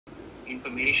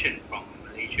information from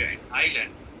Malaysia and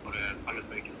Thailand for a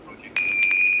collaborative project.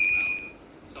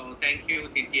 So thank you,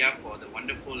 Tithia, for the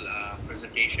wonderful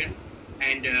presentation.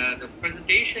 And the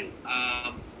presentation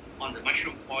on the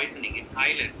mushroom poisoning in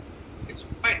Thailand is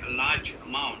quite a large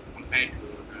amount compared to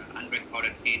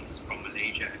unrecorded cases from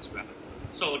Malaysia as well.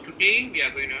 So today we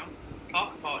are going to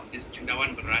talk about this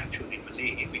cendawan beracun in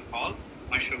Malay. We call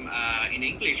mushroom, in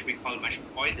English we call mushroom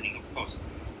poisoning, of course.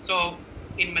 So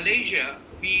in Malaysia,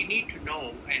 we need to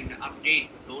know and update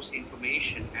those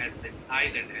information as in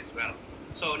Thailand as well.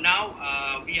 So now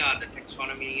we are the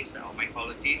taxonomies or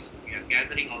mycologists. We are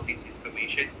gathering all this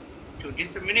information to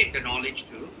disseminate the knowledge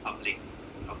to public.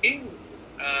 Okay,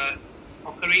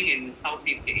 occurring in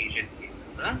Southeast Asian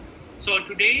cases. So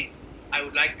today I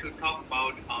would like to talk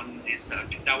about on this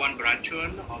cendawan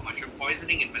beracun or mushroom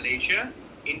poisoning in Malaysia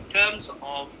in terms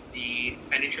of the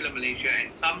Peninsular Malaysia and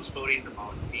some stories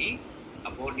about the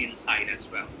Bornean side as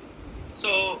well.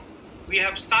 So we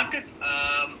have started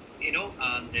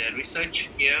the research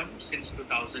here since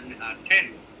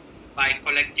 2010 by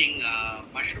collecting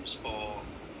mushrooms for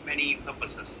many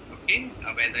purposes, okay?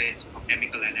 Whether it's for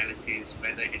chemical analysis,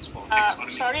 whether it's for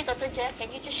taxonomy. Sorry, Dr. Jeff,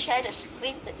 can you just share the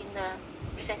screen in the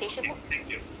presentation book? Thank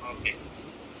you. Okay.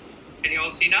 Can you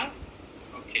all see now?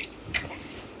 Okay.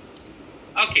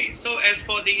 Okay, so as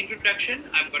for the introduction,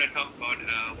 I'm going to talk about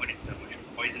what is mushroom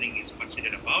poisoning is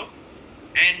considered about.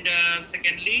 And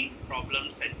secondly,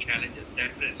 problems and challenges.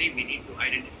 Definitely, we need to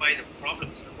identify the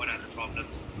problems. What are the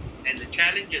problems and the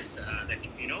challenges that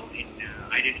in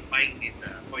identifying these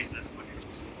poisonous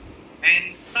mushrooms.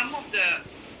 And some of the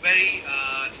very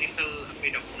little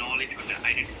bit of knowledge on the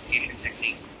identification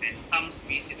techniques and some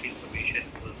species information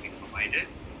will be provided,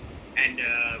 and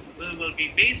will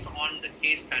be based on the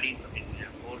case studies in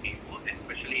Borneo,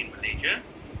 especially in Malaysia.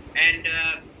 And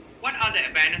what are the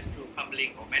awareness to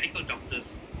public or medical doctors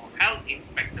or health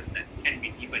inspectors that can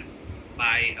be given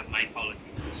by a mycologist?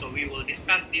 So we will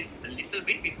discuss this a little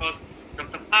bit because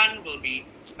Dr. Pan will be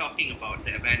talking about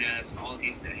the awareness, all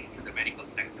these into the medical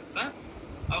sectors.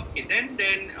 Okay, then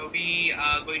we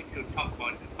are going to talk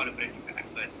about the collaborative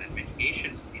efforts and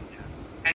mitigations in